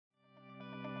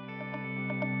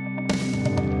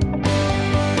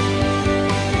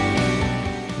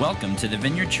Welcome to the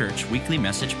Vineyard Church Weekly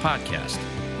Message Podcast.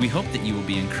 We hope that you will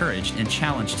be encouraged and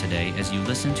challenged today as you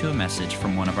listen to a message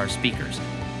from one of our speakers.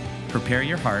 Prepare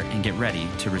your heart and get ready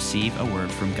to receive a word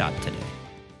from God today.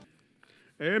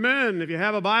 Amen. If you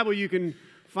have a Bible, you can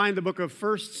find the book of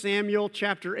 1 Samuel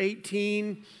chapter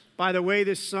 18. By the way,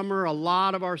 this summer, a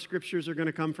lot of our scriptures are going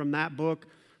to come from that book,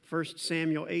 1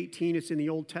 Samuel 18. It's in the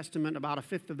Old Testament, about a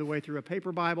fifth of the way through a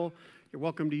paper Bible. You're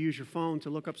welcome to use your phone to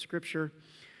look up scripture.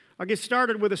 I'll get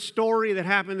started with a story that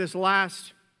happened this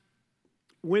last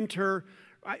winter.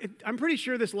 I'm pretty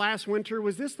sure this last winter,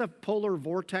 was this the polar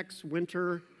vortex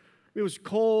winter? It was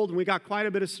cold and we got quite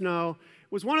a bit of snow.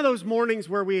 It was one of those mornings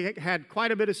where we had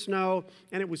quite a bit of snow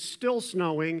and it was still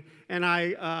snowing, and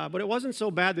but it wasn't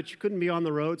so bad that you couldn't be on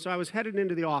the road. So I was headed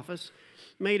into the office,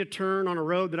 made a turn on a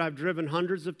road that I've driven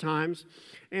hundreds of times,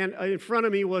 and in front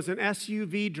of me was an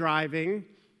SUV driving,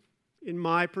 in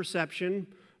my perception,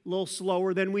 a little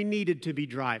slower than we needed to be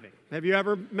driving. Have you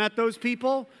ever met those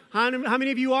people? How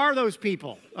many of you are those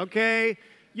people? Okay.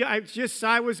 Yeah,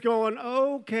 I was going,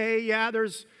 okay, yeah,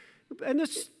 and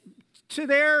this, to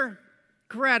their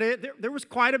credit, there was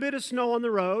quite a bit of snow on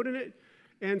the road,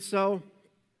 and so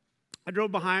I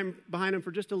drove behind him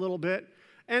for just a little bit,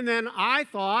 and then I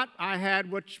thought I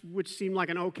had which seemed like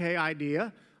an okay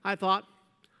idea. I thought,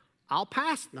 I'll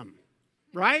pass them,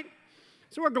 right?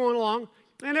 So we're going along,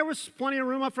 and there was plenty of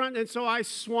room up front, and so I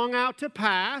swung out to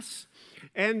pass,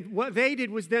 and what they did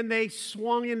was then they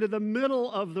swung into the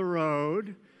middle of the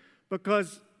road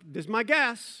because, this is my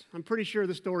guess, I'm pretty sure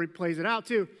the story plays it out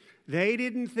too, they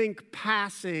didn't think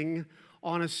passing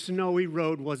on a snowy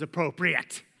road was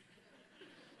appropriate.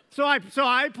 So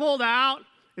I pulled out,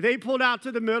 they pulled out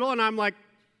to the middle, and I'm like,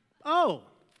 oh.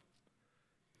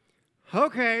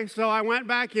 Okay, so I went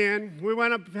back in. We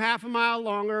went up half a mile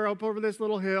longer, up over this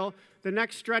little hill. The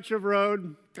next stretch of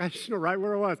road, I just know right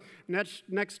where it was.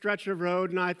 Next stretch of road,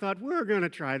 and I thought, we're going to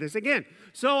try this again.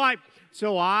 So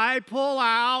I pull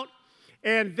out,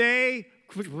 and they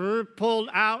pulled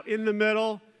out in the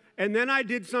middle, and then I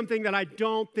did something that I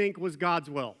don't think was God's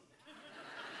will.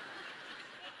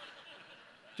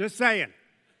 Just saying.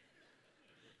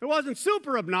 It wasn't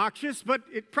super obnoxious, but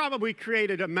it probably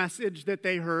created a message that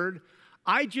they heard.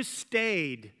 I just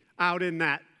stayed out in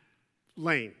that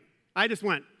lane. I just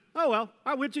went, oh, well,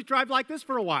 I would just drive like this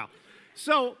for a while.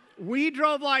 So we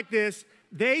drove like this.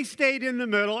 They stayed in the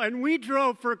middle, and we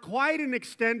drove for quite an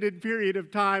extended period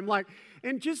of time.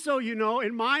 And just so you know,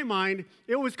 in my mind,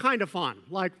 it was kind of fun.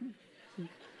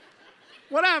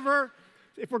 Whatever.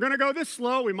 If we're going to go this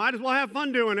slow, we might as well have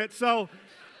fun doing it. So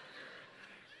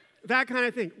that kind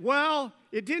of thing. Well,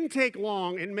 it didn't take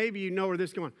long, and maybe you know where this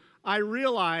is going. I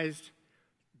realized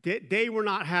that they were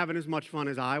not having as much fun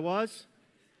as I was,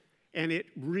 and it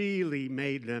really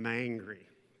made them angry.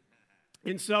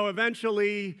 And so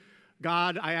eventually,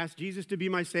 I asked Jesus to be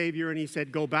my Savior, and he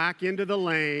said, go back into the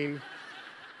lane.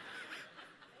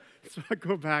 So I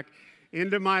go back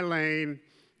into my lane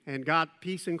and got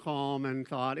peace and calm and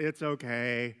thought, it's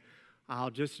okay.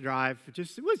 I'll just drive.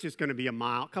 It was just going to be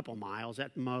a couple miles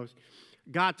at the most.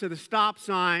 Got to the stop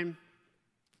sign.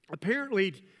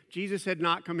 Apparently, Jesus had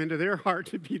not come into their heart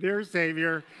to be their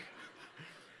Savior.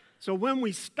 So when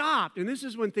we stopped, and this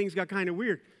is when things got kind of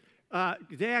weird,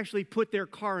 they actually put their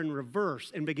car in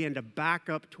reverse and began to back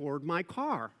up toward my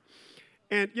car.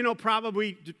 And,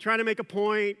 probably trying to make a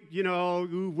point,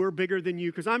 ooh, we're bigger than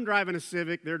you, because I'm driving a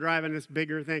Civic, they're driving this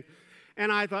bigger thing.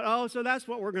 And I thought, oh, so that's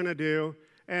what we're going to do.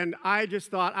 And I just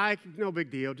thought, no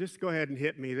big deal, just go ahead and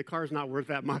hit me. The car's not worth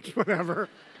that much, whatever.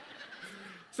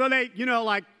 So they,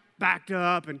 backed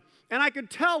up, and I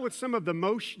could tell with some of the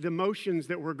motions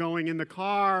that were going in the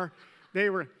car,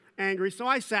 they were angry. So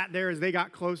I sat there as they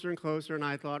got closer and closer, and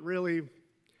I thought, really,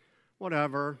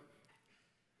 whatever.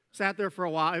 Sat there for a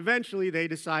while. Eventually, they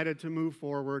decided to move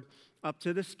forward up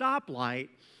to the stoplight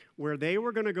where they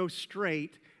were going to go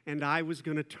straight, and I was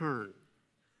going to turn.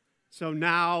 So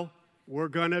now we're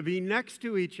going to be next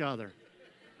to each other.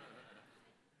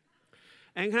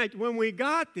 And when we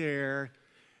got there,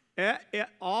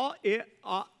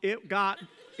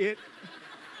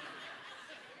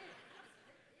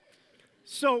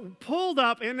 So pulled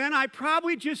up, and then I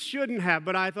probably just shouldn't have,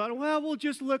 but I thought, well, we'll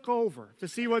just look over to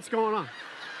see what's going on.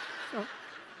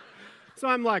 So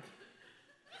I'm like,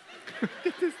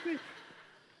 get this thing.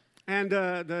 And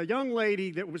the young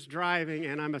lady that was driving,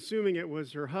 and I'm assuming it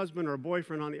was her husband or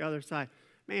boyfriend on the other side,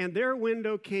 man, their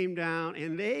window came down,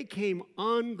 and they came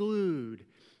unglued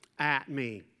at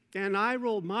me. And I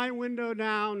rolled my window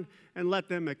down and let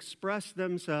them express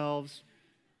themselves.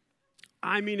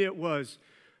 I mean,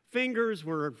 fingers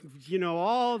were,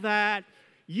 all that.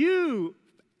 You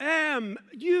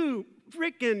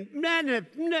freaking,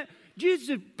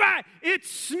 Jesus, it's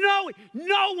snowing.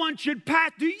 No one should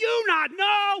pass. Do you not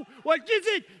know what is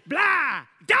it? Blah,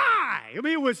 die. I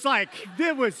mean, it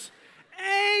was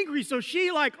angry. So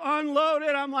she like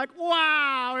unloaded. I'm like,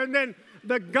 wow. And then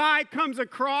the guy comes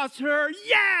across her.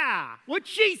 Yeah, what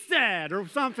she said or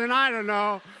something. I don't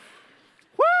know.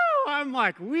 Woo! I'm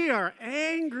like, we are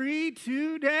angry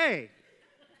today.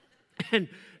 And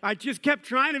I just kept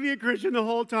trying to be a Christian the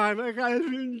whole time. Like, I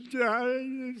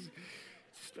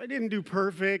didn't do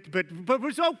perfect, but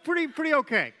was so pretty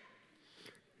okay.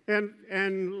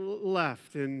 And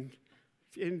left. And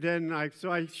then I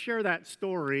share that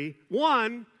story.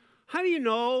 One, how do you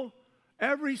know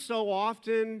every so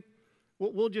often,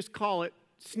 we'll just call it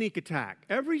sneak attack.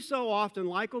 Every so often,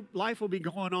 life will be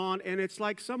going on, and it's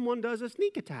like someone does a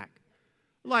sneak attack.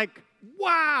 Like,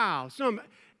 wow, some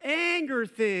anger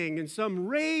thing and some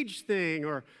rage thing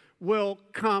will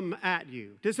come at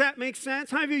you. Does that make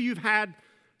sense? How many of you've had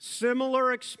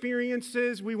similar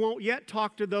experiences? We won't yet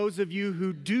talk to those of you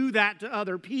who do that to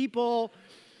other people,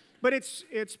 but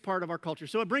it's part of our culture.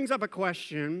 So it brings up a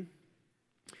question.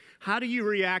 How do you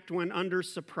react when under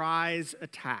surprise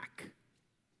attack?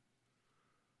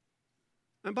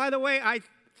 And by the way, I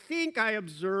think I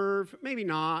observe, maybe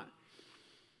not,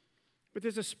 but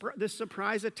this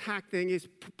surprise attack thing is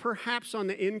perhaps on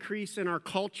the increase in our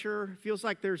culture. It feels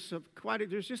like there's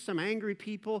just some angry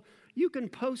people. You can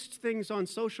post things on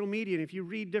social media, and if you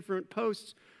read different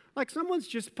posts, like someone's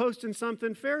just posting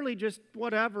something fairly just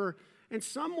whatever, and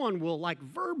someone will like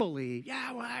verbally,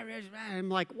 yeah, well, I'm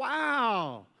like,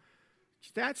 wow,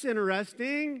 that's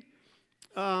interesting.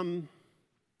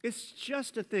 It's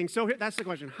just a thing. So that's the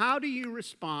question. How do you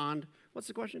respond? What's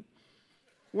the question?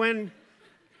 When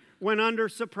under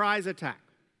surprise attack.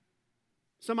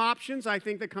 Some options I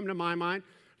think that come to my mind.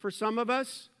 For some of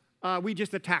us, we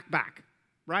just attack back,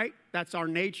 right? That's our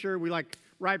nature. We like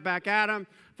right back at them.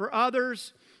 For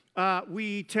others,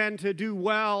 we tend to do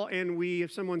well, and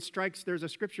if someone strikes, there's a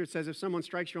scripture that says if someone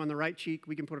strikes you on the right cheek,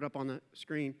 we can put it up on the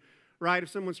screen, right? If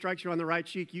someone strikes you on the right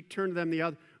cheek, you turn to them the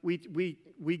other.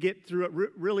 We get through it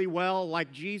really well,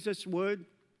 like Jesus would.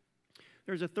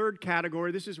 There's a third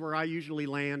category. This is where I usually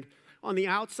land. On the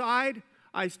outside,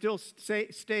 I still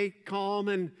stay calm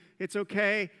and it's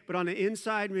okay. But on the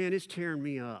inside, man, it's tearing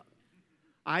me up.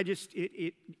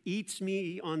 It eats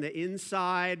me on the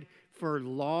inside for a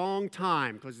long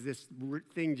time because this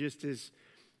thing just is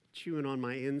chewing on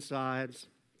my insides.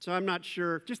 So I'm not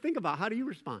sure. Just think about, how do you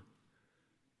respond?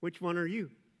 Which one are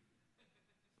you?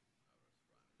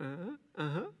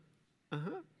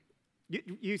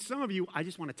 Some of you, I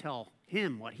just want to tell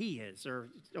him what he is.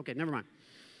 Okay, never mind.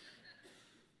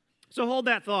 So hold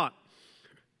that thought.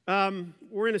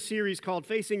 We're in a series called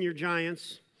Facing Your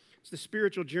Giants. It's the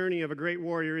spiritual journey of a great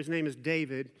warrior. His name is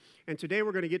David. And today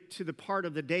we're going to get to the part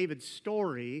of the David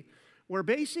story where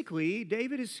basically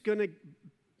David is going to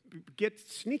get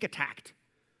sneak attacked,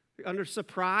 under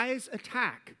surprise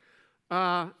attack.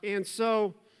 And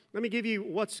so let me give you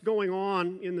what's going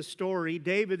on in the story.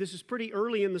 David, this is pretty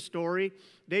early in the story.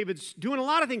 David's doing a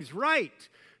lot of things right.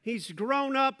 He's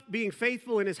grown up being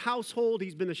faithful in his household.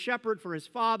 He's been a shepherd for his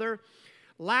father.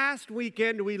 Last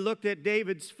weekend, we looked at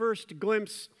David's first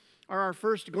glimpse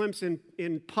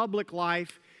in public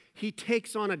life. He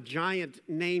takes on a giant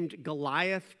named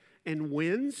Goliath and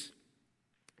wins.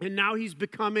 And now he's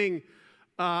becoming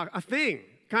a thing,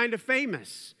 kind of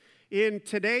famous. In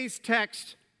today's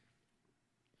text,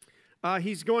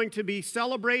 he's going to be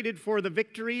celebrated for the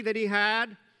victory that he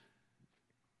had.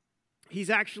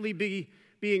 He's actually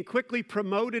being quickly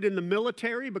promoted in the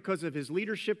military because of his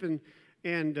leadership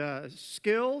and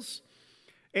skills.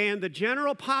 And the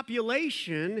general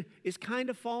population is kind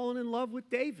of falling in love with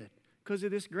David because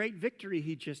of this great victory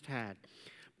he just had.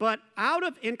 But out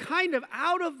of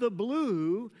the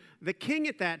blue, the king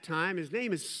at that time, his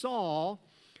name is Saul,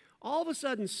 all of a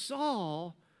sudden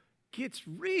Saul gets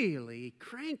really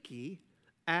cranky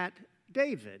at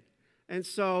David. And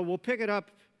so we'll pick it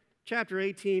up, chapter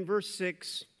 18, verse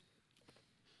 6.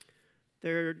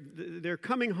 They're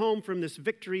coming home from this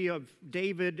victory of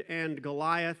David and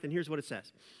Goliath, and here's what it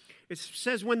says. It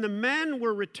says, when the men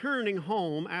were returning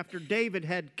home after David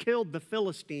had killed the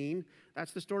Philistine,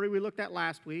 that's the story we looked at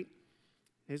last week.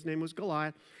 His name was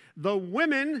Goliath. The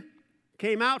women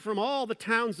came out from all the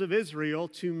towns of Israel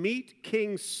to meet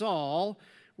King Saul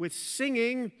with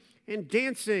singing and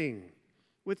dancing,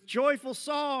 with joyful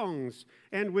songs,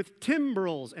 and with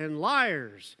timbrels and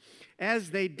lyres. As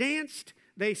they danced,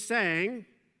 they sang,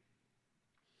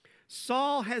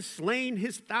 Saul has slain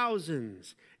his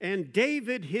thousands, and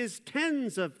David his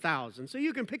tens of thousands. So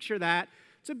you can picture that.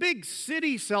 It's a big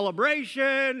city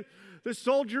celebration. The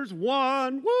soldiers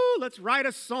won. Woo, let's write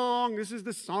a song. This is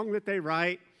the song that they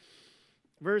write.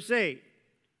 Verse 8.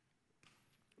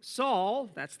 Saul,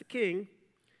 that's the king,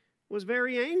 was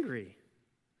very angry.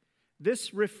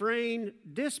 This refrain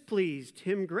displeased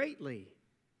him greatly.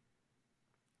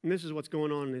 And this is what's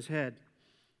going on in his head.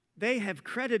 They have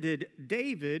credited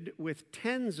David with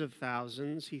tens of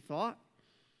thousands, he thought,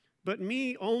 but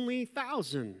me only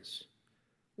thousands.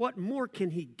 What more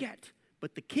can he get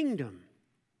but the kingdom?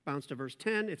 Bounce to verse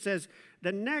 10. It says,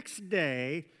 the next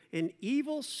day, an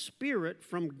evil spirit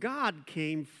from God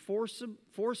came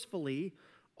forcefully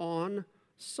on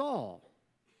Saul.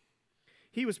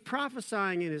 He was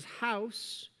prophesying in his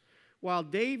house while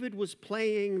David was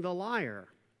playing the lyre,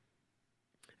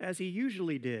 as he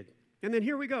usually did. And then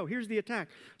here we go. Here's the attack.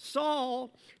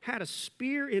 Saul had a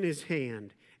spear in his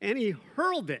hand, and he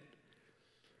hurled it,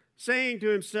 saying to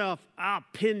himself, I'll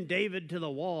pin David to the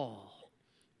wall.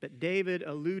 But David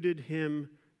eluded him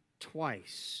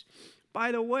twice.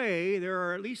 By the way, there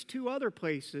are at least two other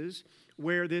places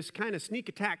where this kind of sneak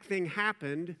attack thing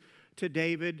happened to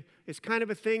David. It's kind of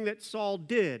a thing that Saul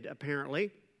did,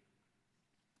 apparently.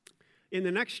 In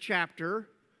the next chapter,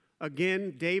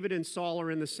 again, David and Saul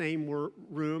are in the same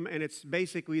room, and it's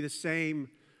basically the same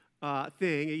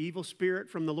thing, an evil spirit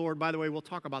from the Lord. By the way, we'll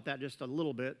talk about that just a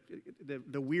little bit.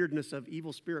 The weirdness of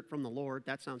evil spirit from the Lord,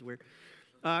 that sounds weird,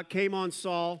 came on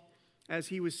Saul as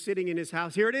he was sitting in his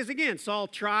house. Here it is again. Saul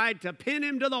tried to pin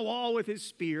him to the wall with his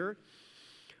spear.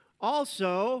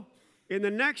 Also, in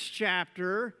the next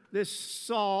chapter, this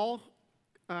Saul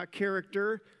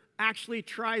character actually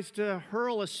tries to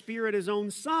hurl a spear at his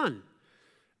own son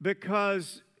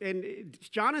because, and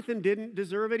Jonathan didn't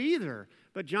deserve it either,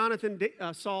 but Jonathan,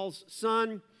 Saul's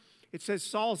son, it says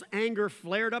Saul's anger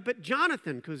flared up at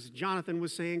Jonathan because Jonathan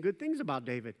was saying good things about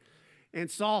David. And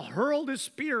Saul hurled his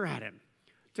spear at him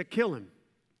to kill him.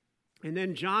 And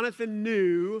then Jonathan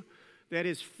knew that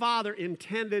his father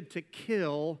intended to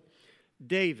kill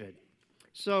David.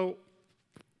 So,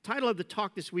 title of the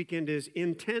talk this weekend is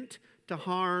Intent to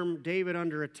Harm, David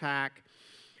Under Attack.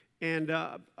 And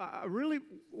I really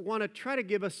want to try to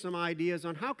give us some ideas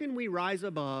on how can we rise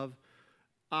above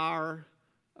our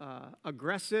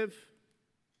aggressive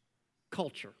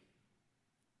culture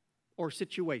or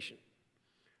situation.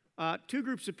 Two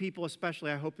groups of people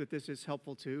especially, I hope that this is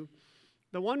helpful to.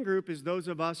 The one group is those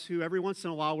of us who every once in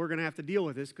a while we're going to have to deal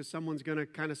with this because someone's going to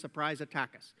kind of surprise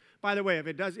attack us. By the way, if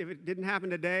it didn't happen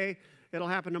today, it'll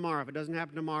happen tomorrow. If it doesn't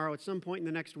happen tomorrow, at some point in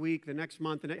the next week, the next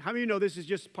month, how many of you know this is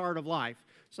just part of life?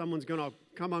 Someone's going to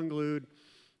come unglued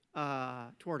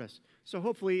toward us. So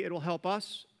hopefully it'll help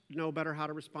us know better how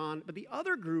to respond. But the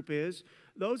other group is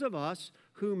those of us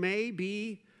who may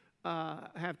be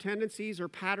have tendencies or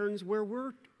patterns where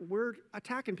we're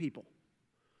attacking people.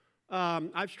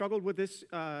 I've struggled with this.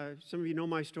 Some of you know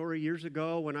my story years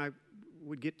ago when I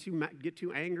would get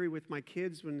too angry with my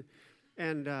kids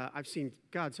and I've seen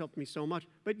God's helped me so much.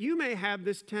 But you may have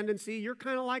this tendency. You're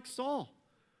kind of like Saul.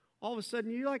 All of a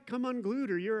sudden, you like come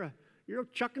unglued, or you're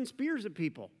chucking spears at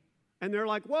people, and they're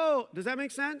like, "Whoa!" Does that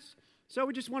make sense? So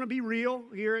we just want to be real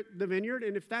here at the Vineyard,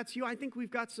 and if that's you, I think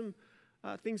we've got some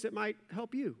things that might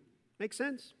help you. Make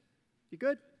sense? You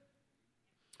good?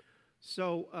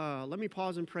 So let me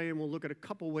pause and pray, and we'll look at a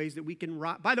couple ways that we can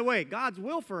rise. By the way, God's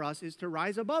will for us is to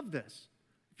rise above this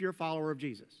if you're a follower of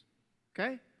Jesus.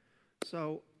 Okay?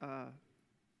 So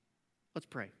let's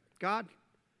pray. God,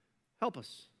 help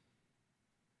us.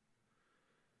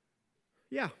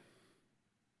 Yeah.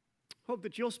 Hope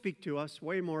that you'll speak to us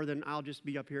way more than I'll just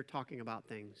be up here talking about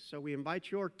things. So we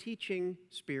invite your teaching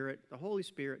spirit, the Holy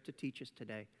Spirit, to teach us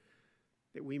today,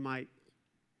 that we might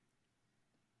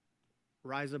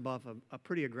rise above a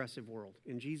pretty aggressive world.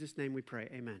 In Jesus' name we pray,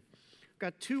 amen. I've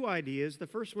got two ideas. The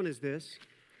first one is this,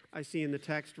 I see in the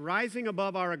text. Rising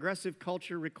above our aggressive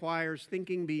culture requires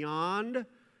thinking beyond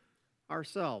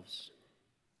ourselves.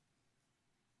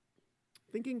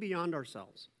 Thinking beyond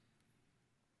ourselves.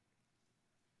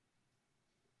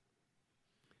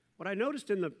 What I noticed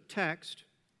in the text,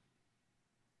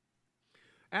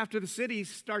 after the city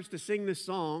starts to sing this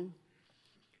song,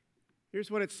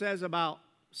 here's what it says about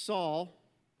Saul.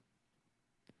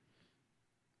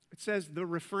 It says the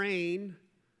refrain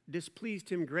displeased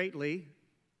him greatly.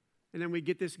 And then we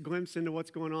get this glimpse into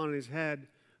what's going on in his head.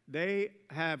 They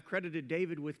have credited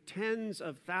David with tens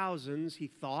of thousands, he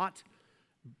thought.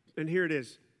 And here it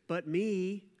is. But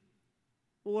me,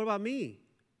 well, what about me?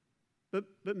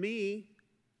 But me,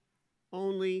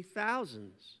 only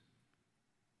thousands.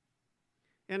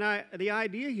 And the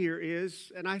idea here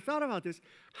is, and I thought about this,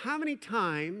 how many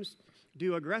times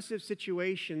do aggressive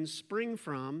situations spring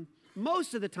from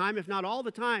most of the time, if not all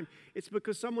the time, it's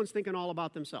because someone's thinking all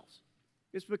about themselves.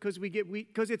 It's because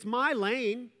because it's my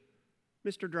lane,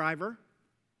 Mr. Driver.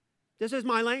 This is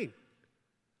my lane.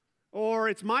 Or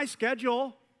it's my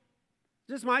schedule.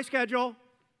 This is my schedule.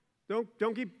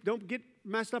 Don't get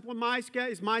messed up with my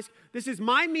schedule. This is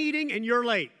my meeting and you're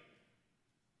late.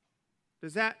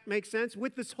 Does that make sense?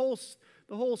 With the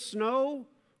whole snow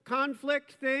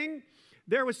conflict thing,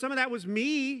 some of that was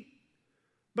me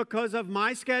because of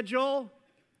my schedule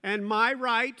and my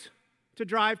right to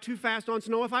drive too fast on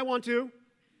snow if I want to.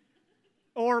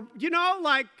 Or,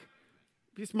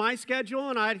 it's my schedule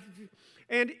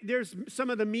and there's some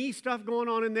of the me stuff going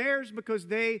on in theirs because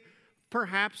they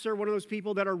perhaps are one of those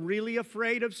people that are really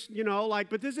afraid of,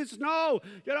 but this is snow,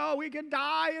 we can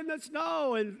die in the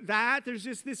snow and that. There's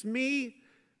just this me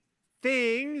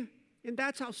thing. And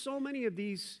that's how so many of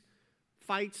these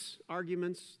fights,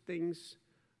 arguments, things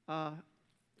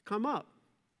come up.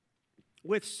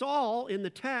 With Saul in the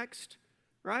text,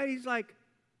 right? He's like,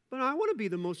 but I want to be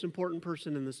the most important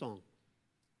person in the song.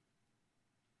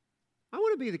 I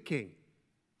want to be the king.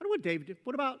 I don't want David to.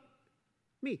 What about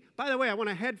me? By the way, I want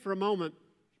to head for a moment.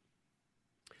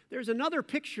 There's another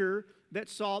picture that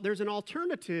there's an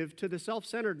alternative to the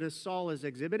self-centeredness Saul is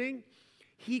exhibiting.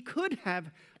 He could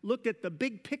have looked at the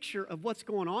big picture of what's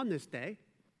going on this day.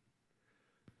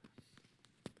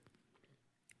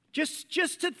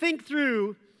 Just to think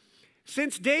through,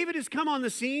 since David has come on the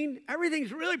scene,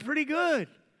 everything's really pretty good.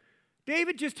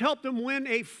 David just helped them win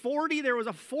there was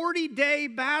a 40-day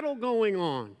battle going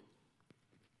on.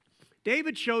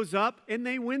 David shows up and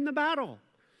they win the battle.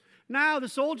 Now the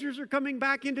soldiers are coming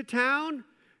back into town,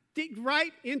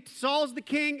 right? Saul's the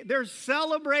king. They're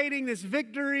celebrating this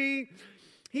victory.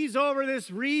 He's over this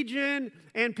region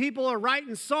and people are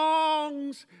writing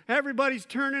songs. Everybody's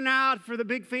turning out for the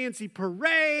big fancy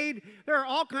parade. There are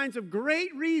all kinds of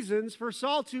great reasons for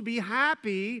Saul to be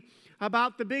happy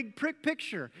about the big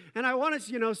picture. And I want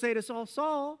to, say to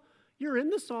Saul, you're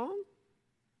in the song.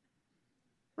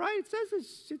 Right? It says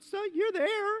you're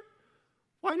there.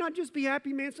 Why not just be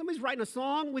happy, man? Somebody's writing a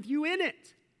song with you in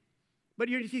it. But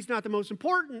he's not the most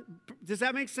important. Does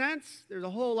that make sense? There's a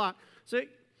whole lot. So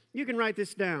you can write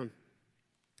this down.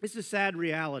 This is a sad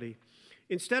reality.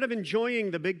 Instead of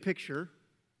enjoying the big picture,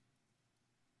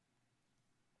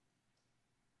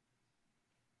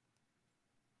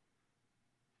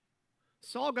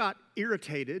 Saul got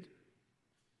irritated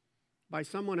by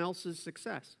someone else's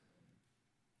success.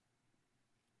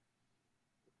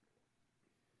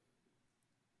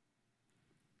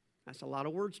 That's a lot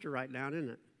of words to write down, isn't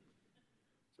it?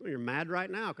 Some of you are mad right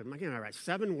now because, I write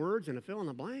 7 words and a fill in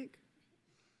the blank.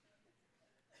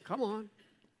 Come on.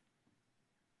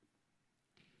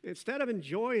 Instead of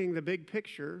enjoying the big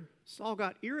picture, Saul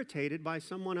got irritated by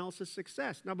someone else's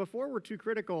success. Now, before we're too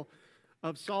critical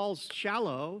of Saul's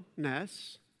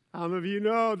shallowness, some of you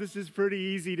know this is pretty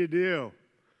easy to do.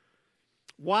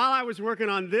 While I was working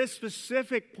on this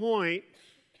specific point,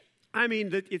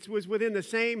 it was within the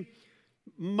same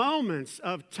moments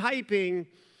of typing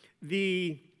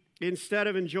instead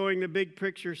of enjoying the big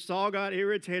picture, Saul got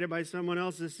irritated by someone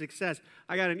else's success.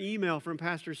 I got an email from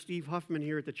Pastor Steve Huffman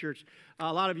here at the church.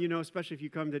 A lot of you know, especially if you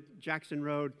come to Jackson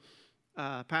Road,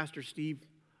 Pastor Steve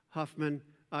Huffman.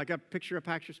 I got a picture of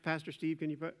Pastor Steve. How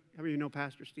many of you know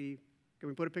Pastor Steve? Can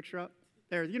we put a picture up?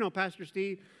 There, you know Pastor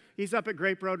Steve. He's up at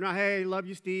Grape Road now. Hey, love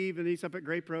you, Steve. And he's up at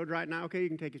Grape Road right now. Okay, you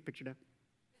can take his picture down.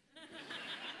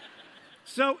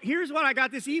 So here's what I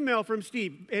got this email from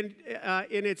Steve, and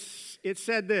it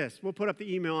said this. We'll put up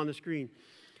the email on the screen.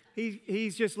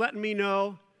 He's just letting me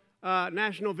know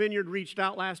National Vineyard reached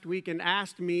out last week and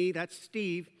asked me, that's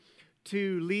Steve,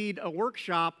 to lead a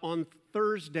workshop on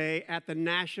Thursday at the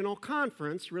national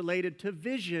conference related to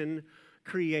vision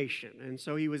creation. And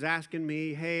so he was asking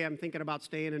me, hey, I'm thinking about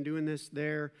staying and doing this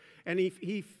there. And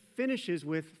he finishes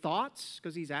with thoughts,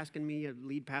 because he's asking me, a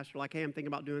lead pastor, like, hey, I'm thinking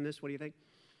about doing this. What do you think?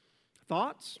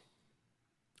 Thoughts?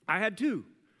 I had 2.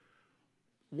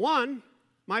 One,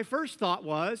 my first thought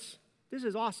was, this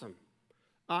is awesome.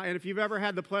 And if you've ever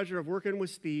had the pleasure of working with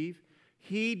Steve,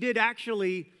 he did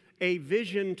actually a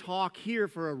vision talk here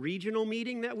for a regional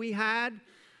meeting that we had,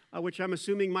 which I'm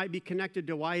assuming might be connected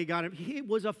to why he got it. It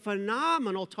was a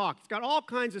phenomenal talk. He's got all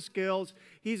kinds of skills.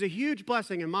 He's a huge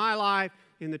blessing in my life,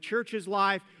 in the church's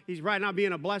life. He's right now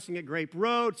being a blessing at Grape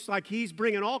Road. It's like he's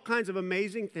bringing all kinds of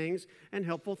amazing things and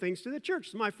helpful things to the church.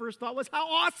 So my first thought was, how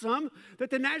awesome that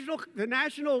the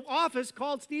national office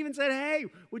called Steve and said, hey,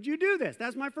 would you do this?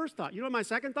 That's my first thought. You know what my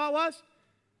second thought was?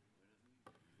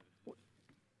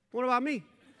 What about me?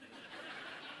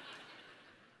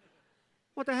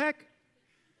 What the heck?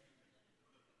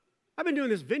 I've been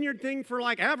doing this vineyard thing for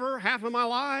like ever, half of my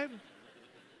life.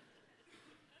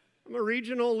 I'm a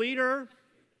regional leader.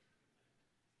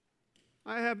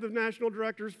 I have the national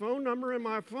director's phone number in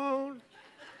my phone.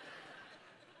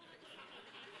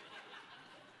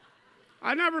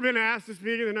 I've never been asked to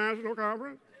speak at the national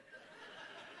conference.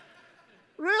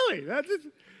 Really, that's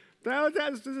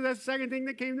the second thing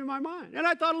that came to my mind. And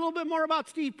I thought a little bit more about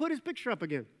Steve. Put his picture up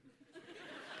again.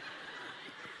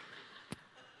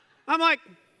 I'm like,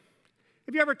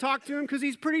 have you ever talked to him? Because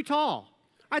he's pretty tall.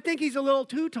 I think he's a little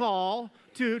too tall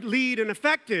to lead an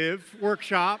effective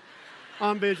workshop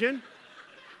on vision.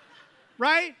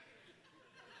 Right?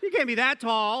 You can't be that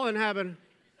tall and having...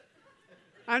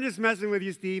 I'm just messing with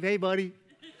you, Steve. Hey, buddy.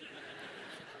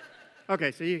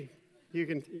 Okay, so you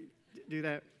can do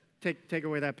that. Take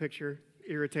away that picture,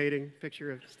 irritating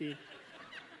picture of Steve.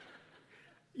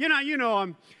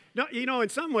 In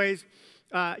some ways,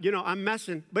 I'm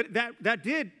messing, but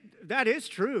that is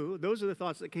true. Those are the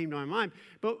thoughts that came to my mind.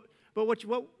 But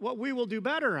what we will do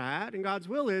better at, and God's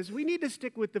will is, we need to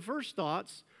stick with the first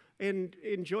thoughts and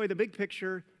enjoy the big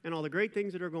picture and all the great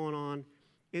things that are going on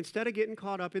instead of getting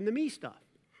caught up in the me stuff.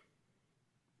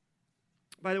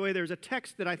 By the way, there's a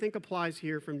text that I think applies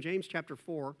here from James chapter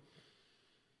 4.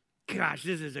 Gosh,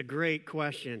 this is a great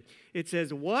question. It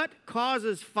says, what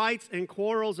causes fights and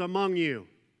quarrels among you?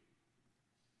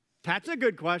 That's a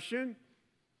good question.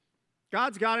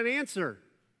 God's got an answer.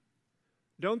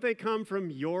 Don't they come from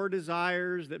your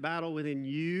desires that battle within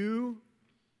you?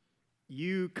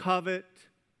 You covet,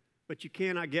 but you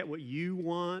cannot get what you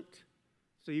want,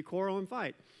 so you quarrel and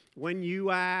fight. When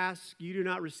you ask, you do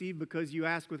not receive because you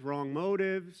ask with wrong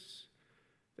motives,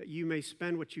 that you may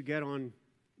spend what you get on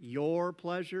your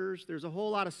pleasures. There's a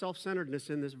whole lot of self-centeredness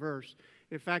in this verse.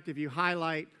 In fact, if you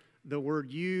highlight the word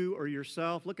you or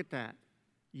yourself, look at that.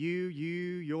 You,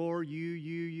 your,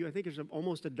 you. I think there's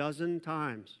almost a dozen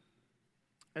times.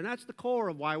 And that's the core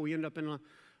of why we end up in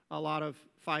a lot of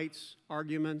fights,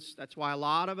 arguments. That's why a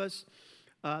lot of us,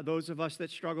 those of us that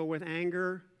struggle with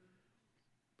anger,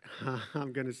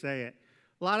 I'm going to say it.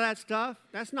 A lot of that stuff,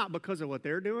 that's not because of what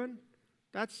they're doing.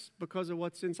 That's because of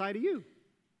what's inside of you.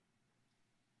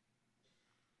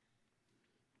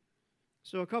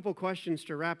 So a couple questions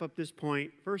to wrap up this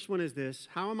point. First one is this: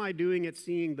 how am I doing at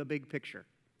seeing the big picture?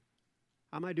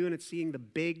 How am I doing at seeing the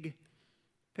big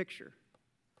picture?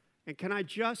 And can I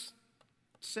just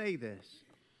say this?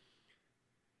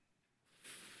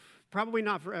 Probably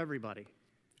not for everybody,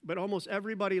 but almost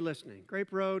everybody listening.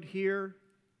 Grape Road here.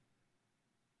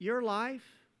 Your life,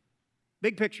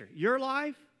 big picture, your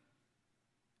life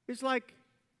is like,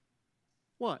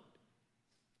 what?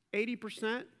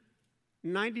 80%?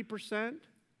 90%?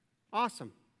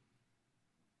 Awesome.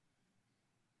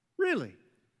 Really?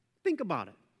 Think about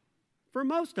it. For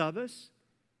most of us,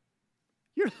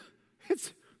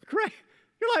 it's great.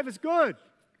 Your life is good.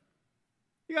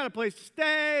 You got a place to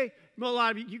stay. A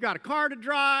lot of you got a car to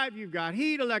drive. You've got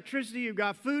heat, electricity. You've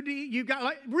got food to eat. You've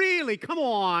got, really, come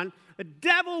on. The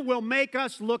devil will make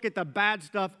us look at the bad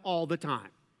stuff all the time.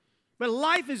 But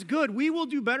life is good. We will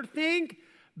do better. Think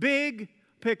big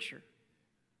picture.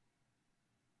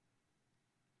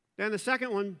 Then the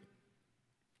second one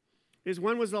is,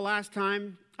 when was the last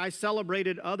time I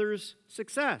celebrated others'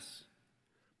 success?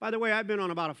 By the way, I've been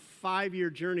on about a 5-year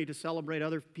journey to celebrate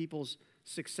other people's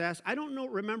success. I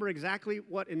don't remember exactly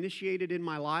what initiated in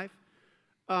my life,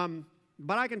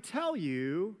 but I can tell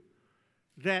you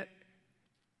that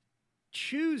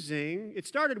it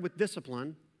started with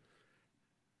discipline,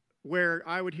 where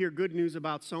I would hear good news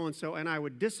about so-and-so, and I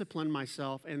would discipline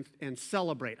myself and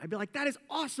celebrate. I'd be like, that is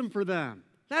awesome for them.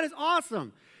 That is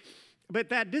awesome. But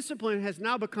that discipline has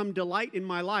now become delight in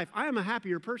my life. I am a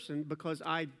happier person because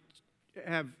I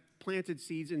have planted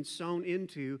seeds and sown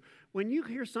into. When you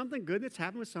hear something good that's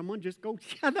happened with someone, just go,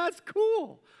 yeah, that's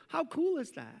cool. How cool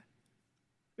is that?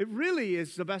 It really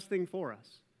is the best thing for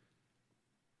us.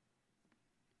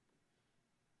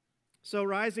 So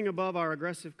rising above our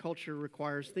aggressive culture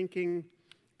requires thinking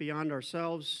beyond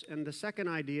ourselves. And the second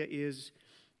idea is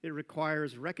it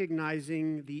requires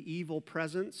recognizing the evil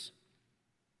presence.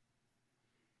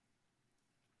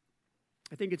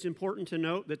 I think it's important to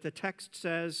note that the text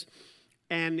says,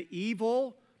 an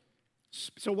evil.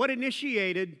 So what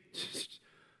initiated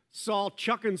Saul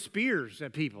chucking spears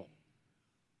at people?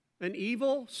 An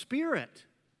evil spirit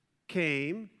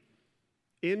came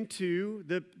into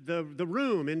the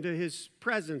room, into his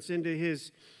presence, into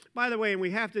his... By the way, and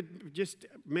we have to just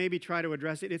maybe try to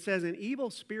address it. It says an evil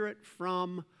spirit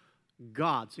from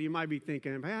God. So you might be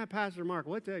thinking, Pastor Mark,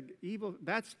 what the evil...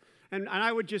 And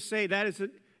I would just say that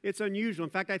It's unusual. In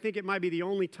fact, I think it might be the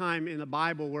only time in the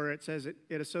Bible where it says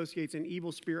it associates an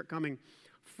evil spirit coming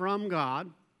from God.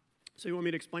 So you want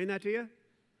me to explain that to you?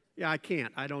 Yeah, I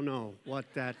can't. I don't know what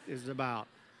that is about.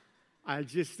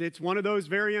 It's one of those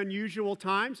very unusual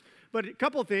times. But a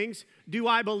couple things. Do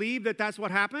I believe that that's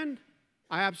what happened?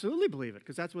 I absolutely believe it,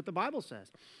 because that's what the Bible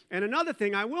says. And another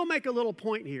thing, I will make a little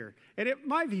point here, and it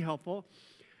might be helpful.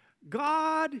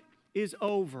 God is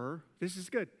over, this is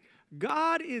good,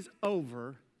 God is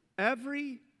over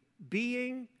every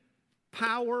being,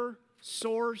 power,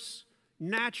 source,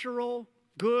 natural,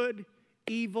 good,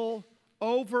 evil,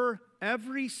 over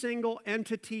every single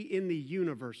entity in the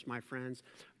universe, my friends.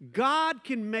 God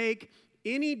can make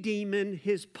any demon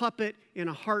his puppet in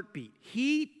a heartbeat.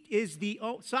 He is the...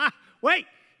 Wait,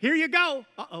 here you go.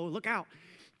 Uh-oh, look out.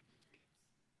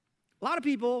 A lot of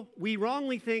people, we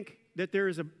wrongly think that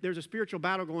there's a spiritual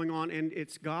battle going on, and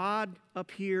it's God up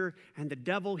here and the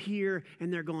devil here,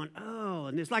 and they're going, oh,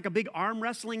 and it's like a big arm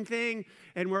wrestling thing,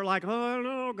 and we're like, oh,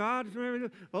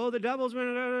 no, the devil's...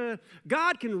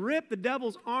 God can rip the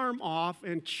devil's arm off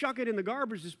and chuck it in the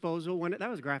garbage disposal, that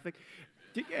was graphic,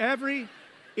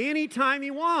 anytime he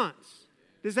wants.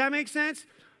 Does that make sense?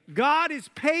 God is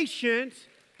patient.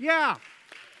 Yeah.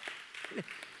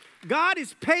 God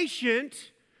is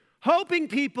patient, hoping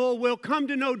people will come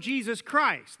to know Jesus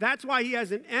Christ. That's why he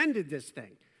hasn't ended this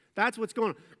thing. That's what's going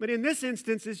on. But in this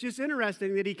instance, it's just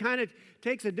interesting that he kind of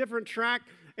takes a different track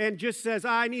and just says,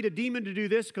 I need a demon to do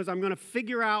this because I'm going to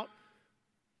figure out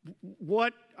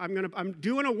what I'm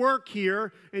doing a work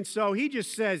here. And so he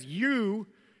just says, you're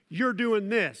doing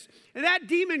this. And that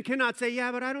demon cannot say,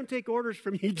 yeah, but I don't take orders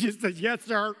from you. He just says, yes,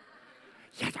 sir.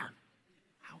 Yes, sir.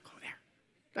 I'll go there.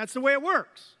 That's the way it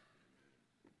works.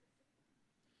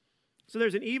 So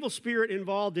there's an evil spirit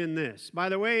involved in this. By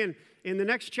the way, in the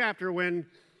next chapter, when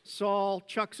Saul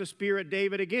chucks a spear at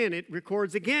David again, it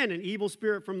records again, an evil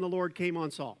spirit from the Lord came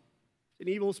on Saul. An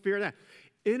evil spirit.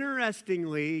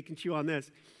 Interestingly, you can chew on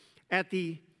this, at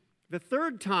the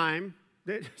third time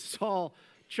that Saul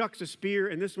chucks a spear,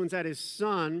 and this one's at his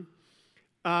son,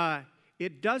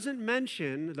 it doesn't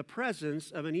mention the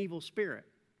presence of an evil spirit.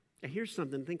 Now, here's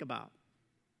something to think about.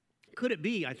 Could it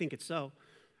be, I think it's so,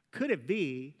 could it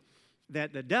be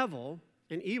that the devil,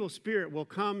 an evil spirit, will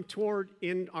come toward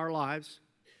in our lives,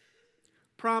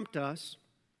 prompt us,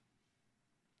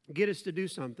 get us to do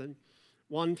something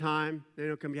one time, then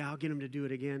it'll come, yeah, I'll get him to do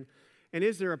it again. And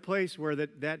is there a place where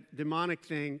that demonic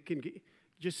thing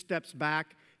just steps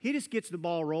back? He just gets the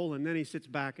ball rolling, then he sits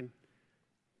back and...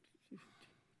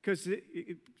 Because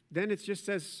then it just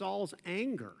says Saul's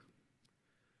anger.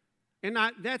 And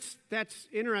that's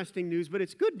interesting news, but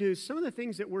it's good news. Some of the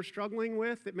things that we're struggling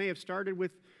with that may have started with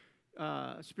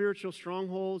spiritual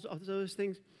strongholds, all those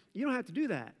things, you don't have to do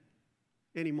that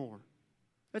anymore.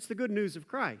 That's the good news of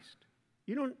Christ.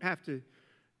 You don't have to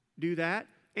do that.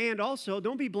 And also,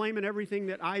 don't be blaming everything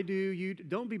that I do.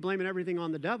 Don't be blaming everything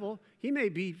on the devil. He may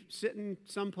be sitting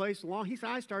someplace along. He said,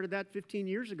 I started that 15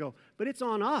 years ago. But it's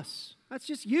on us. That's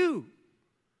just you.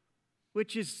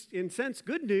 Which is, in a sense,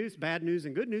 good news, bad news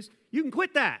and good news. You can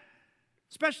quit that.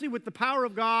 Especially with the power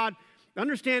of God, the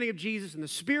understanding of Jesus, and the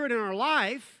Spirit in our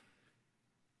life.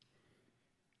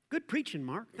 Good preaching,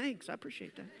 Mark. Thanks. I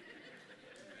appreciate that.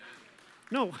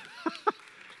 No.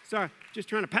 Sorry, just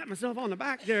trying to pat myself on the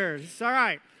back there. It's all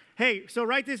right. Hey, so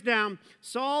write this down.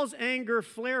 Saul's anger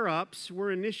flare-ups were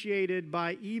initiated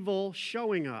by evil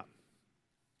showing up.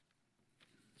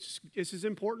 This is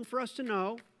important for us to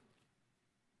know.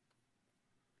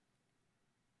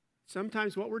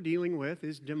 Sometimes what we're dealing with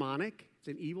is demonic. It's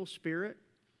an evil spirit.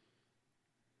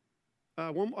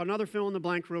 Another fill in the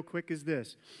blank real quick is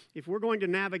this. If we're going to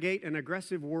navigate an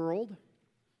aggressive world,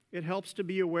 it helps to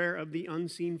be aware of the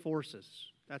unseen forces.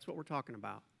 That's what we're talking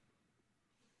about.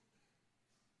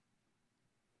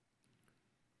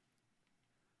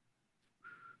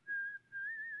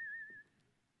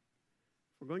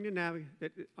 We're going to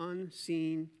navigate the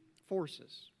unseen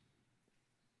forces.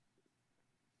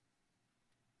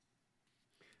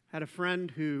 I had a friend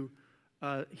who,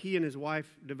 he and his wife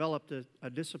developed a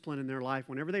discipline in their life.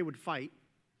 Whenever they would fight,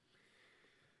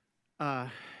 they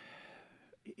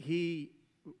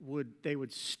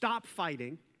would stop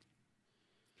fighting,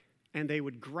 and they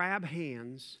would grab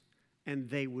hands, and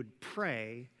they would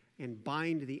pray and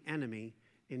bind the enemy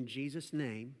in Jesus'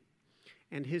 name.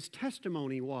 And his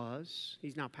testimony was,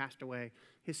 he's now passed away,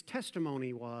 his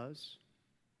testimony was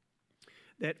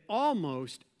that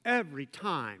almost every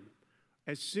time,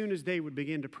 as soon as they would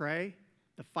begin to pray,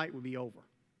 the fight would be over.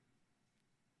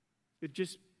 It'd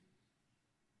just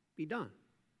be done.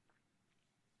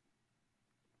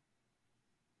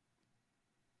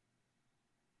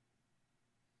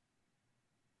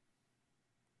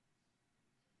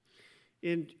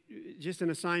 In just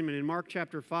an assignment, in Mark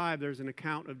chapter 5, there's an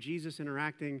account of Jesus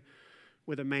interacting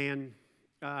with a man,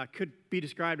 could be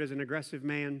described as an aggressive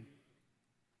man.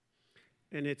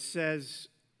 And it says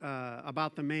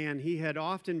about the man, he had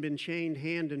often been chained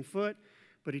hand and foot,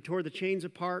 but he tore the chains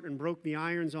apart and broke the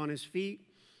irons on his feet.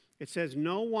 It says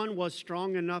no one was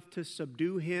strong enough to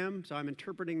subdue him. So I'm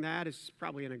interpreting that as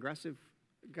probably an aggressive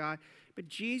guy. But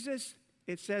Jesus,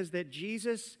 it says that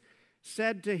Jesus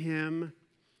said to him,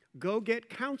 go get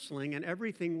counseling and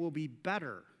everything will be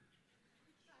better.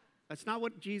 That's not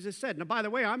what Jesus said. Now, by the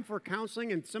way, I'm for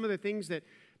counseling and some of the things that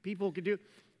people could do.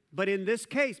 But in this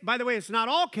case, by the way, it's not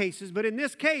all cases, but in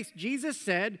this case, Jesus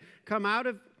said, come out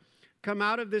of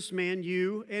this man,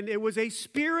 you, and it was a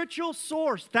spiritual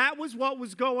source. That was what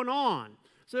was going on.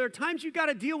 So there are times you've got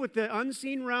to deal with the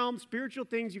unseen realm, spiritual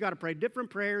things. You've got to pray different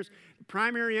prayers. The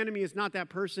primary enemy is not that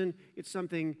person. It's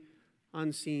something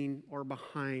unseen or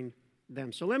behind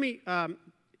them. So let me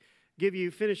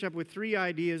finish up with 3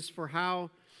 ideas for how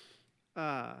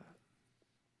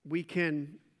we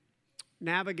can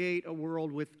navigate a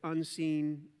world with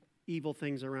unseen evil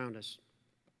things around us.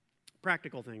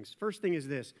 Practical things. First thing is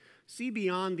this: see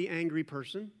beyond the angry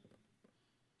person.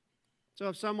 So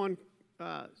if someone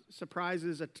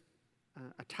surprises,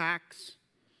 attacks,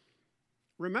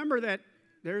 remember that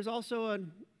there's also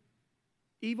an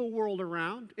evil world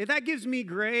around. If that gives me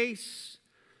grace,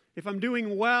 if I'm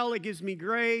doing well, it gives me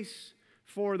grace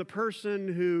for the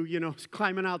person who, is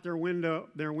climbing out their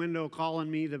window calling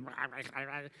me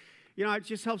it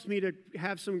just helps me to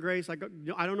have some grace. Like,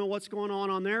 I don't know what's going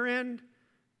on their end,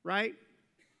 right?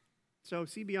 So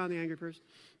see beyond the angry person.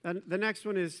 And the next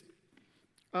one is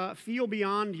feel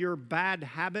beyond your bad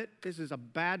habit. This is a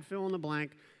bad fill in the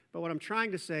blank. But what I'm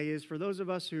trying to say is, for those of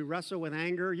us who wrestle with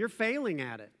anger, you're failing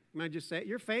at it. Can I just say it?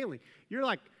 You're failing. You're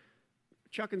like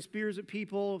chucking spears at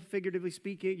people, figuratively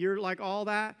speaking. You're like all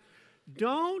that.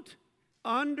 Don't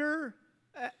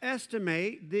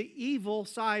underestimate the evil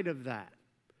side of that.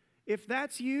 If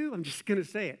that's you, I'm just going to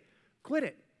say it, quit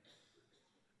it.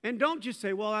 And don't just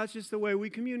say, well, that's just the way we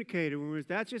communicated.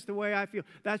 That's just the way I feel.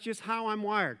 That's just how I'm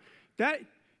wired.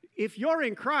 If you're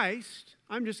in Christ,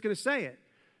 I'm just going to say it,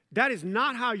 that is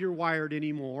not how you're wired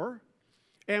anymore.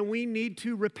 And we need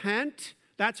to repent.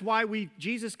 That's why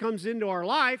Jesus comes into our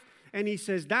life and he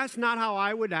says, that's not how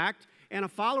I would act. And a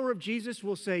follower of Jesus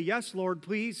will say, yes, Lord,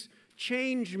 please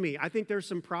change me. I think there's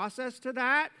some process to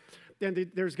that.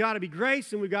 Then there's got to be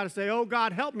grace, and we've got to say, oh,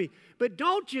 God, help me. But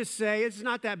don't just say it's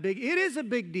not that big. It is a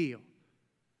big deal.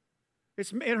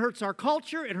 It hurts our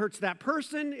culture. It hurts that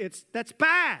person. That's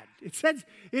bad. It says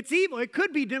it's evil. It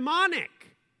could be demonic.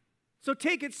 So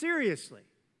take it seriously.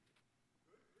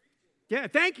 Yeah,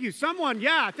 thank you. Someone,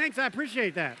 yeah, thanks. I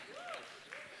appreciate that.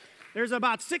 There's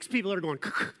about 6 people that are going,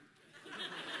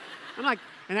 I'm like,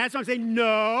 and that's why I'm saying,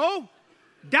 no,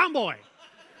 down boy.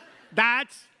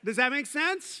 Does that make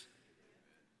sense?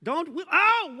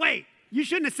 Wait, you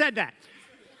shouldn't have said that.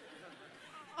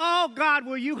 Oh, God,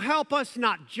 will you help us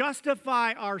not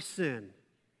justify our sin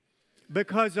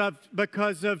because of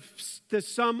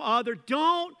some other?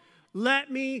 Don't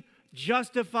let me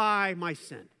justify my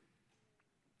sin.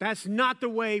 That's not the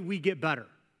way we get better.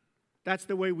 That's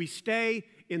the way we stay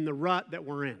in the rut that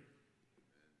we're in.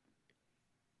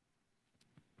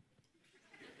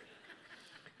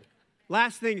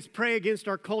 Last thing is pray against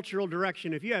our cultural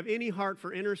direction. If you have any heart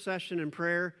for intercession and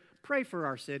prayer, pray for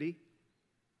our city.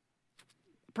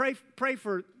 Pray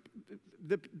for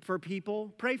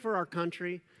people. Pray for our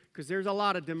country, because there's a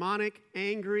lot of demonic,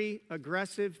 angry,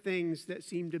 aggressive things that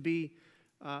seem to be,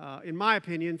 in my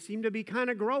opinion, kind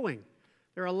of growing.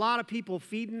 There are a lot of people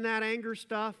feeding that anger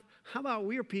stuff. How about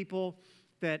we're people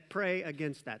that pray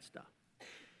against that stuff?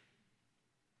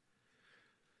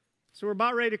 So we're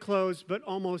about ready to close, but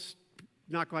almost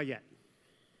not quite yet.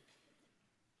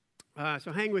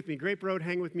 So hang with me. Grape Road,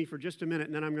 hang with me for just a minute,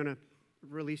 and then I'm going to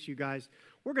release you guys.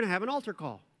 We're going to have an altar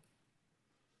call.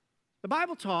 The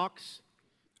Bible talks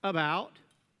about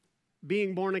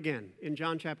being born again in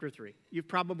John chapter 3. You've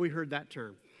probably heard that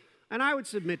term. And I would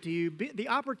submit to you, the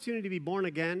opportunity to be born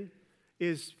again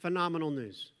is phenomenal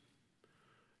news.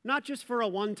 Not just for a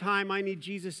one-time, I need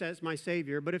Jesus as my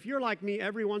Savior, but if you're like me,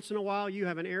 every once in a while you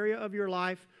have an area of your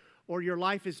life or your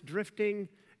life is drifting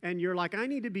and you're like, I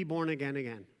need to be born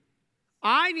again.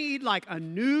 I need like a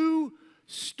new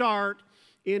start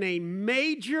in a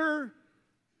major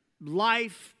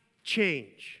life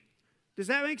change. Does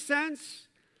that make sense?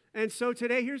 And so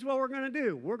today, here's what we're going to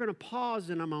do. We're going to pause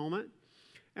in a moment,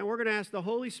 and we're going to ask the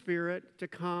Holy Spirit to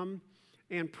come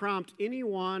and prompt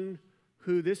anyone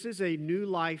who this is a new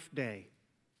life day.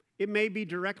 It may be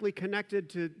directly connected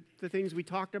to the things we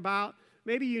talked about,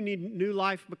 maybe you need new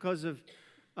life because of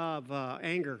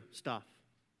anger stuff.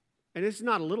 And this is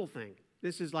not a little thing.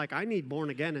 This is like, I need born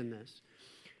again in this.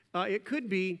 It could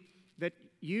be that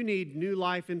you need new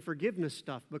life in forgiveness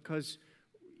stuff because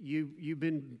you've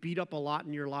been beat up a lot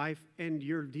in your life and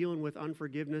you're dealing with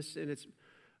unforgiveness, and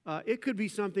it could be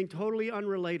something totally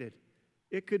unrelated.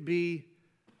 It could be,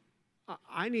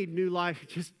 I need new life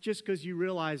just because you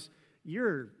realize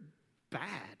you're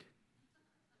bad.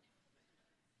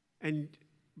 And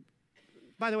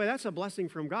by the way, that's a blessing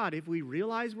from God if we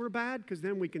realize we're bad, because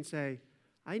then we can say,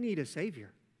 I need a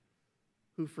Savior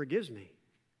who forgives me.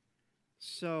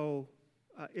 So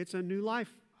it's a new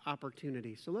life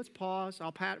opportunity. So let's pause.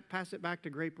 I'll pass it back to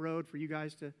Grape Road for you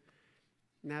guys to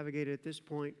navigate it at this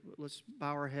point. Let's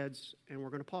bow our heads, and we're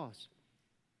going to pause.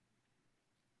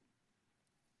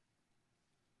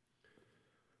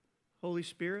 Holy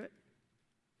Spirit,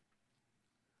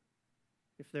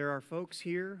 if there are folks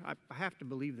here, I have to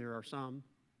believe there are some.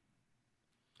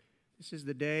 This is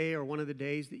the day or one of the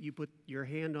days that you put your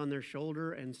hand on their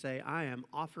shoulder and say, I am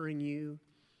offering you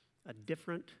a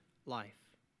different life,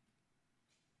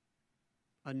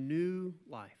 a new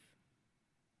life,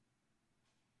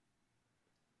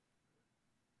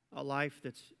 a life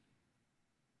that's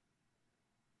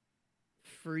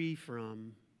free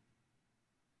from,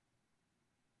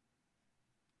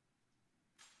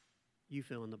 you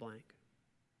fill in the blank.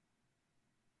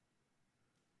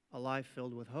 A life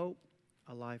filled with hope,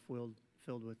 a life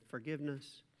filled with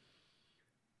forgiveness,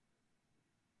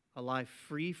 a life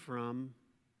free from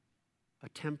a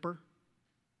temper,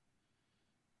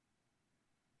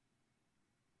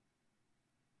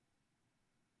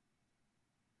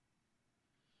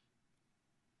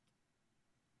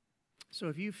 so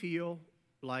if you feel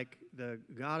like the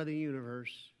God of the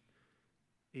universe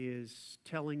is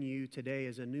telling you today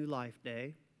is a new life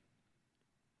day,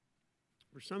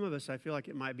 for some of us, I feel like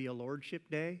it might be a lordship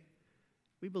day.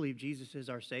 We believe Jesus is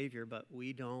our Savior, but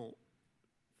we don't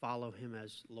follow him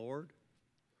as Lord.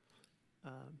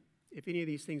 If any of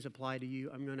these things apply to you,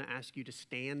 I'm going to ask you to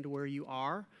stand where you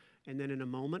are, and then in a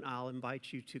moment, I'll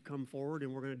invite you to come forward,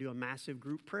 and we're going to do a massive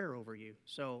group prayer over you.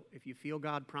 So if you feel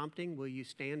God prompting, will you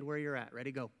stand where you're at?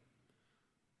 Ready, go.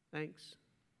 Thanks.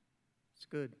 It's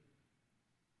good.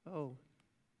 Oh,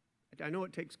 I know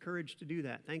it takes courage to do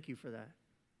that. Thank you for that.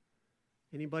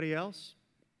 Anybody else?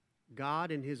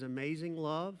 God, in his amazing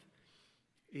love,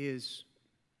 is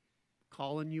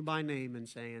calling you by name and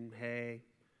saying, hey,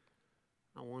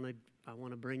 I want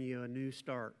to bring you a new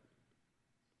start.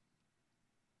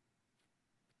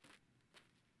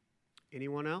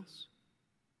 Anyone else?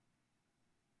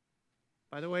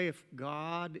 By the way, if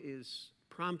God is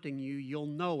prompting you, you'll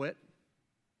know it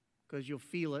because you'll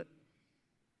feel it.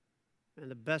 And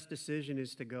the best decision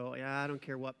is to go, yeah, I don't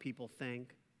care what people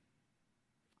think.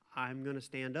 I'm going to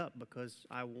stand up because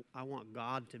I want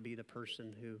God to be the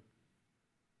person who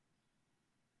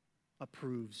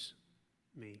approves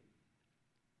me.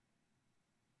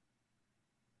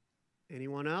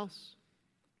 Anyone else?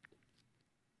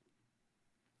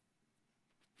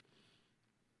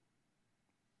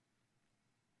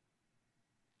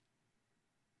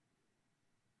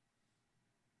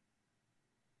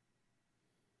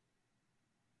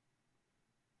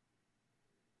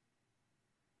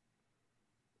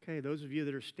 Okay, those of you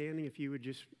that are standing, if you would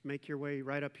just make your way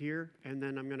right up here, and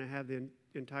then I'm going to have the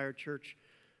entire church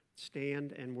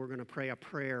stand, and we're going to pray a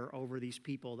prayer over these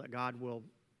people that God will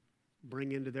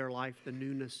bring into their life the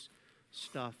newness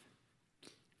stuff.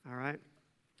 All right?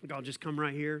 I'll just come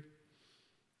right here.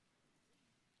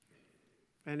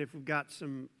 And if we've got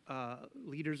some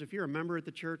leaders, if you're a member at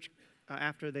the church,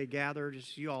 after they gather,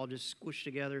 you all just squish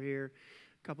together here.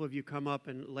 A couple of you come up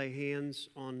and lay hands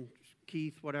on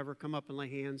Keith, whatever, come up and lay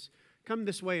hands. Come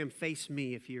this way and face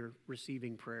me if you're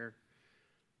receiving prayer.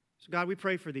 So God, we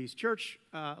pray for these. Church,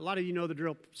 a lot of you know the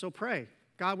drill, so pray.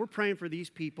 God, we're praying for these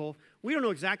people. We don't know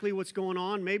exactly what's going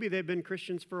on. Maybe they've been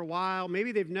Christians for a while.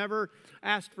 Maybe they've never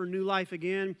asked for new life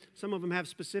again. Some of them have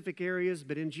specific areas,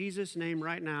 but in Jesus' name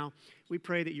right now, we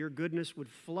pray that your goodness would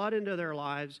flood into their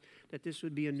lives, that this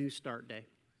would be a new start day.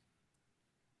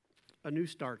 A new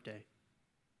start day.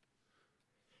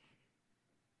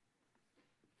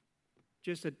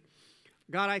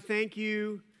 God, I thank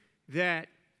you that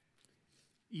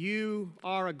you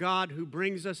are a God who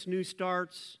brings us new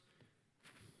starts.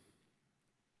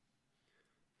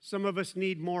 Some of us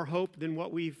need more hope than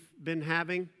what we've been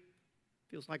having.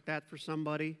 Feels like that for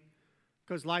somebody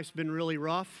because life's been really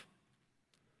rough,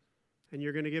 and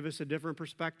you're going to give us a different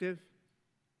perspective.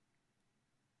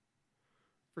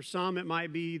 For some, it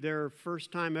might be their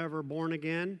first time ever born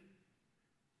again.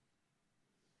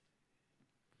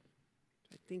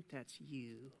 think that's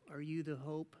you. Are you the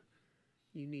hope?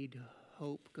 You need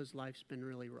hope because life's been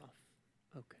really rough.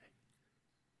 Okay.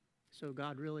 So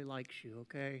God really likes you,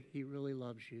 okay? He really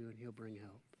loves you, and he'll bring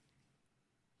help.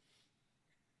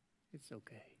 It's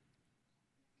okay.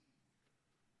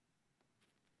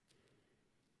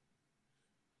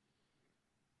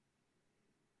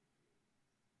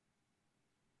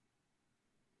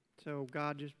 So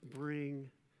God, just bring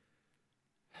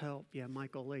help. Yeah,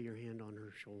 Michael, lay your hand on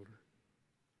her shoulder.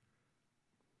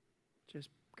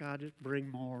 God, just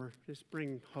bring more. Just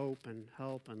bring hope and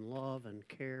help and love and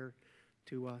care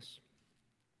to us.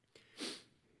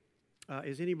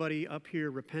 Is anybody up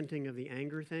here repenting of the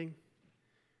anger thing?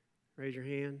 Raise your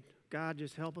hand. God,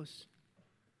 just help us.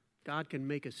 God can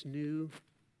make us new.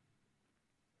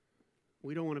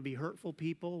 We don't want to be hurtful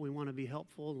people. We want to be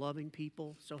helpful, loving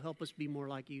people. So help us be more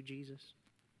like you, Jesus.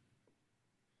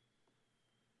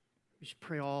 We just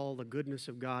pray all the goodness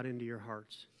of God into your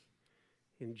hearts.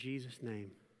 In Jesus' name,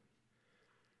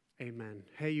 amen.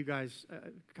 Hey, you guys,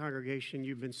 congregation,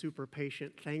 you've been super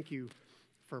patient. Thank you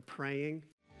for praying.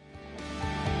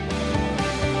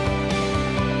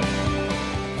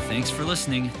 Thanks for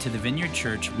listening to the Vineyard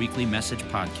Church Weekly Message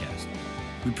Podcast.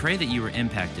 We pray that you were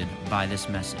impacted by this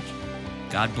message.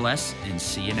 God bless, and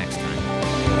see you next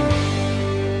time.